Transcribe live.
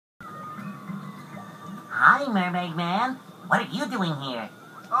Hi, Mermaid Man. What are you doing here?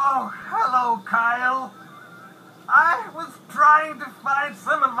 Oh, hello, Kyle. I was trying to find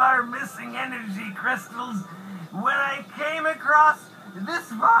some of our missing energy crystals when I came across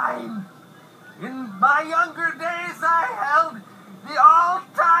this vine. In my younger days, I held the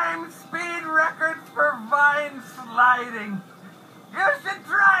all-time speed record for vine sliding. You should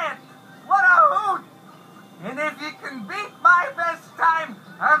try it. What a hoot! And if you can beat my best time,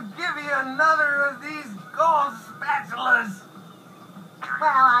 I'll give you another of these gold spatulas. Well,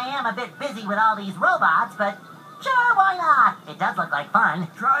 I am a bit busy with all these robots, but sure, why not? It does look like fun.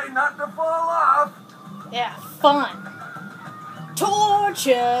 Try not to fall off. Yeah, fun.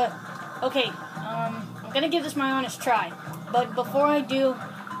 Torture. Okay, I'm gonna give this my honest try. But before I do,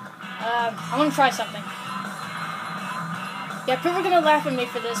 I want to try something. Yeah, people are gonna laugh at me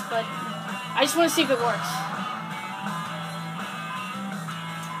for this, but I just want to see if it works.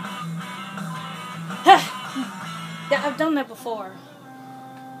 Yeah, I've done that before.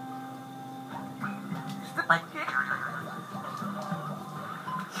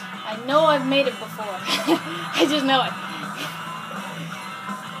 I know I've made it before. I just know it.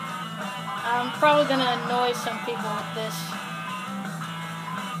 I'm probably gonna annoy some people with this.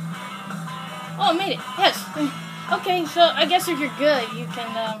 Oh, I made it. Yes. Okay, so I guess if you're good, you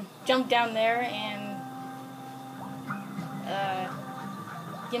can jump down there and,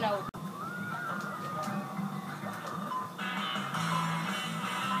 you know.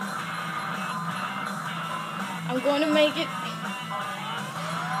 I'm going to make it.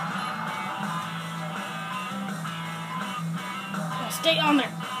 Stay on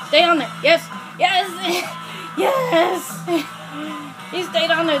there. Stay on there. Yes. Yes. Yes. He stayed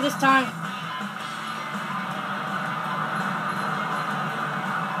on there this time.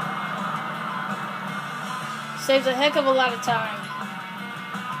 Saves a heck of a lot of time.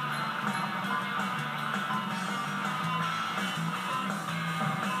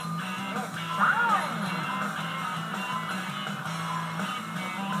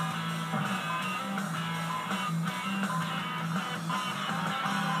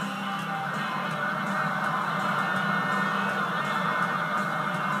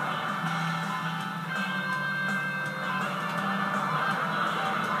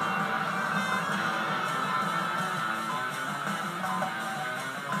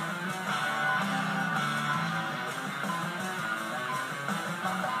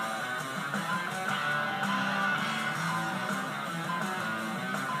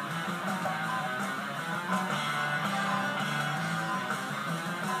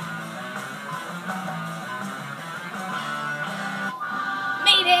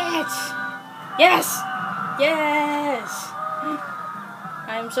 Yes! Yes!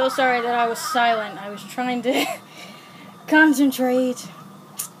 I'm so sorry that I was silent. I was trying to concentrate.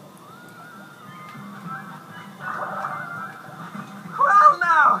 Well,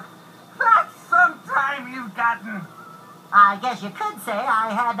 now, that's some time you've gotten. I guess you could say I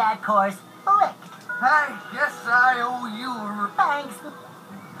had that course licked. I guess I owe you a... Thanks.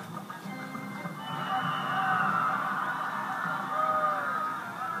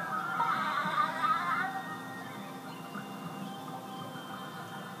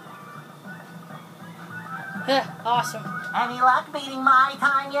 Awesome. Any luck beating my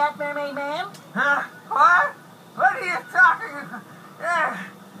time yet, Mermaid Man? Huh? What? What are you talking?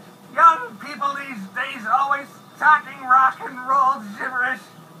 Young people these days always talking rock and roll gibberish.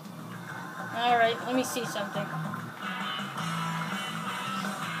 Alright, let me see something.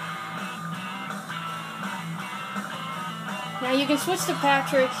 Now you can switch to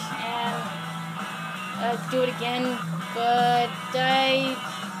Patrick and do it again, but I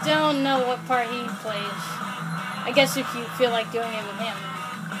don't know what part he plays. I guess if you feel like doing it with him.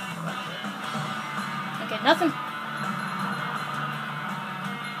 Okay, nothing.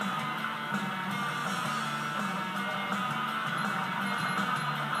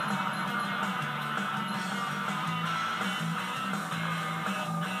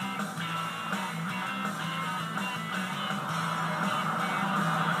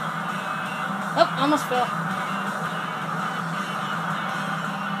 Oh, almost fell.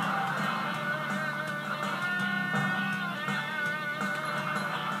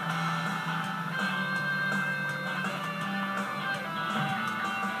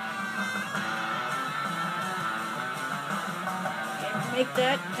 Make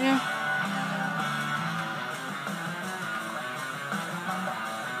that, yeah.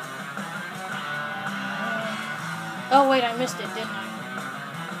 Oh wait, I missed it, didn't I?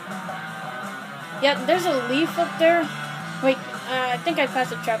 Yeah, there's a leaf up there. Wait, I think I passed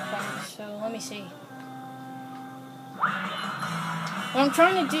the trap point, so let me see. What I'm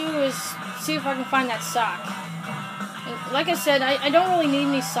trying to do is see if I can find that sock. And like I said, I don't really need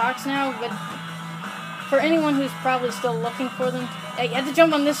any socks now, but for anyone who's probably still looking for them, hey, you have to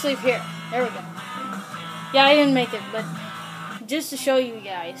jump on this leaf here. There we go. Yeah, I didn't make it, but just to show you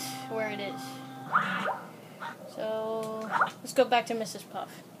guys where it is. So, let's go back to Mrs.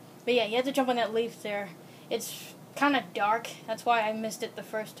 Puff. But yeah, you have to jump on that leaf there. It's kind of dark. That's why I missed it the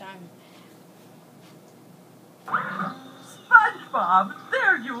first time. SpongeBob,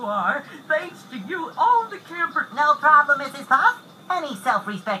 there you are. Thanks to you, all the campers... No problem, Mrs. Puff. Any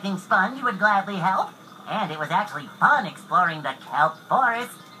self-respecting sponge would gladly help. And it was actually fun exploring the kelp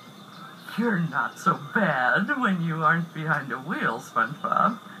forest. You're not so bad when you aren't behind a wheel,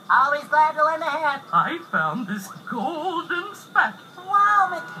 SpongeBob. Always glad to lend a hand. I found this golden spatula.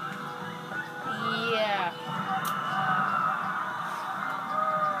 Wow, Yeah.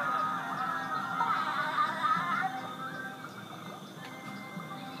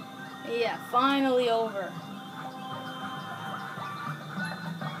 Yeah, finally over.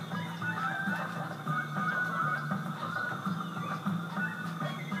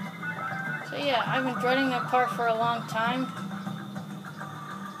 So yeah, I've been dreading that part for a long time.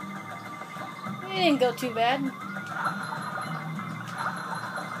 It didn't go too bad.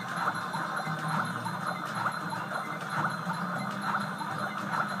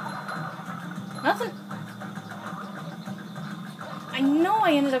 Nothing. I know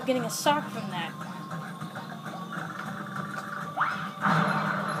I ended up getting a sock from that.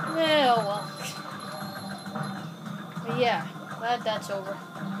 Oh well. But yeah, glad that's over.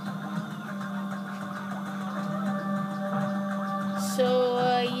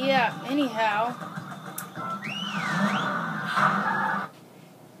 So, yeah, anyhow.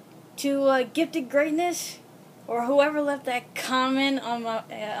 To Gifted Greatness, or whoever left that comment on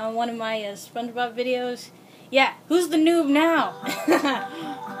one of my SpongeBob videos. Yeah, who's the noob now?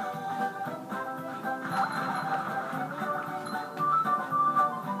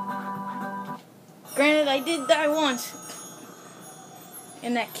 Granted, I did die once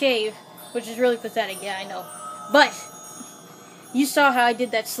in that cave, which is really pathetic, yeah, I know. But you saw how I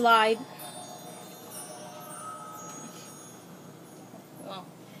did that slide. Well,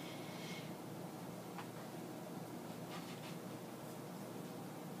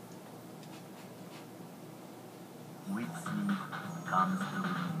 With sleep comes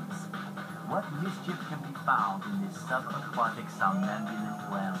dreams. What mischief can be found in this subaquatic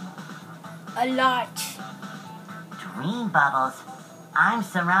somnambulant realm? a lot. dream bubbles. I'm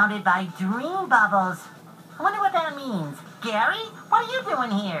surrounded by dream bubbles. I wonder what that means. Gary, what are you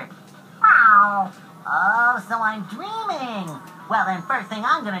doing here? Wow. Oh, so I'm dreaming. Well, then first thing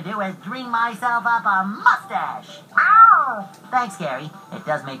I'm going to do is dream myself up a mustache. Ow. Thanks, Gary. It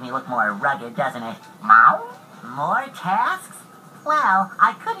does make me look more rugged, doesn't it? Ow. More tasks? Well,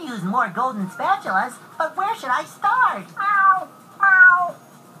 I could use more golden spatulas, but where should I start? Ow. Ow.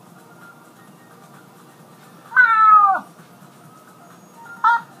 Ow.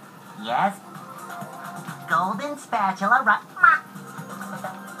 Oh, yes. Golden spatula, right?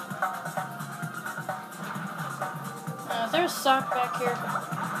 Is there a sock back here?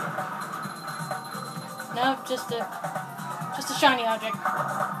 No, just a shiny object.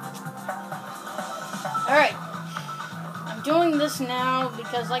 Alright. I'm doing this now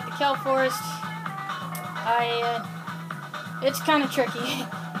because, like the kelp forest, it's kind of tricky.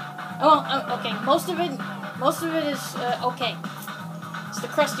 Oh, okay. Most of it is okay. It's the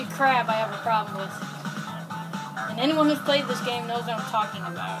Krusty Krab I have a problem with. And anyone who's played this game knows what I'm talking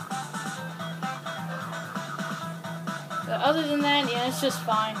about. But other than that, yeah, it's just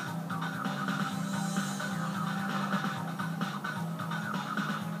fine.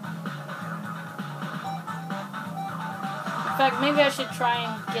 In fact, maybe I should try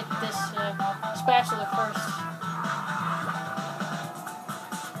and get this spatula first.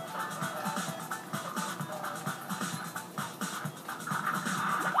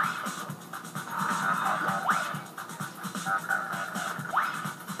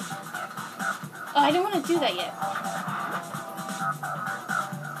 Oh, I don't want to do that yet.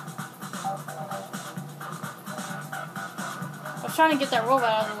 I was trying to get that robot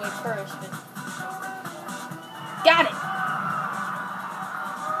out of the way first, but... Got it!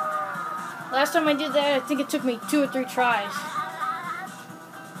 Last time I did that, I think it took me 2 or 3 tries.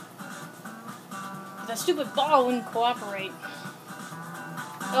 That stupid ball wouldn't cooperate.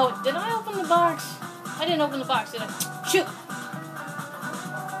 Oh, did I open the box? I didn't open the box, did I? Shoot!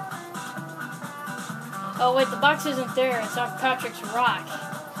 Oh wait, the box isn't there. It's on Patrick's rock.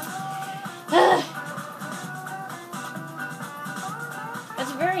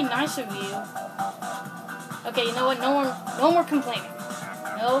 That's very nice of you. Okay, you know what? No more complaining.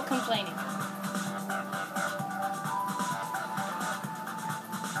 No complaining.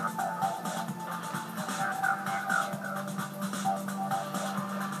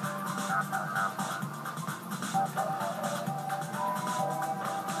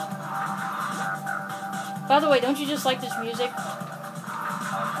 By the way, don't you just like this music?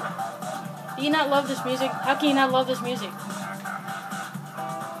 Do you not love this music? How can you not love this music?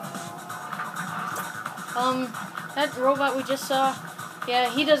 That robot we just saw,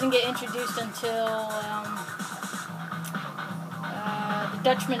 yeah, he doesn't get introduced until, the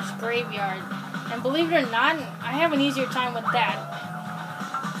Dutchman's Graveyard. And believe it or not, I have an easier time with that.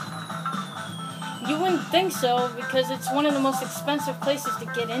 You wouldn't think so, because it's one of the most expensive places to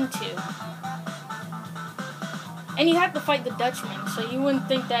get into. And you have to fight the Dutchman, so you wouldn't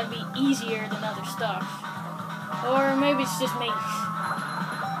think that'd be easier than other stuff. Or maybe it's just me.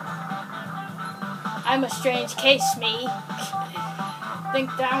 I'm a strange case, me.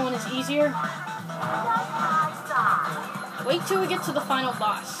 Think that one is easier? Wait till we get to the final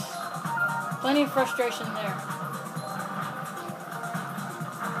boss. Plenty of frustration there.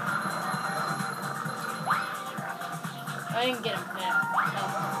 I didn't get him. Yeah. No.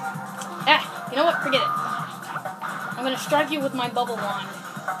 Ah, you know what? Forget it. I'm gonna strike you with my bubble wand.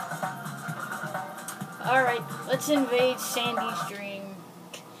 Alright, let's invade Sandy's dream.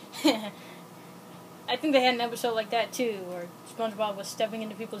 I think they had an episode like that too, where Spongebob was stepping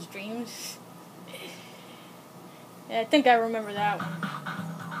into people's dreams. Yeah, I think I remember that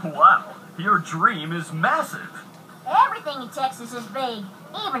one. Wow, your dream is massive. Everything in Texas is big,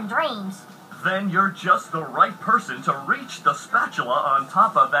 even dreams. Then you're just the right person to reach the spatula on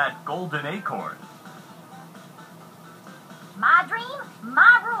top of that golden acorn. My dream,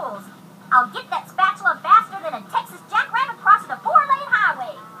 my rules. I'll get that spatula faster than a Texas jackrabbit crossing a 4-lane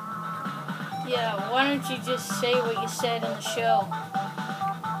highway. Yeah, why don't you just say what you said in the show?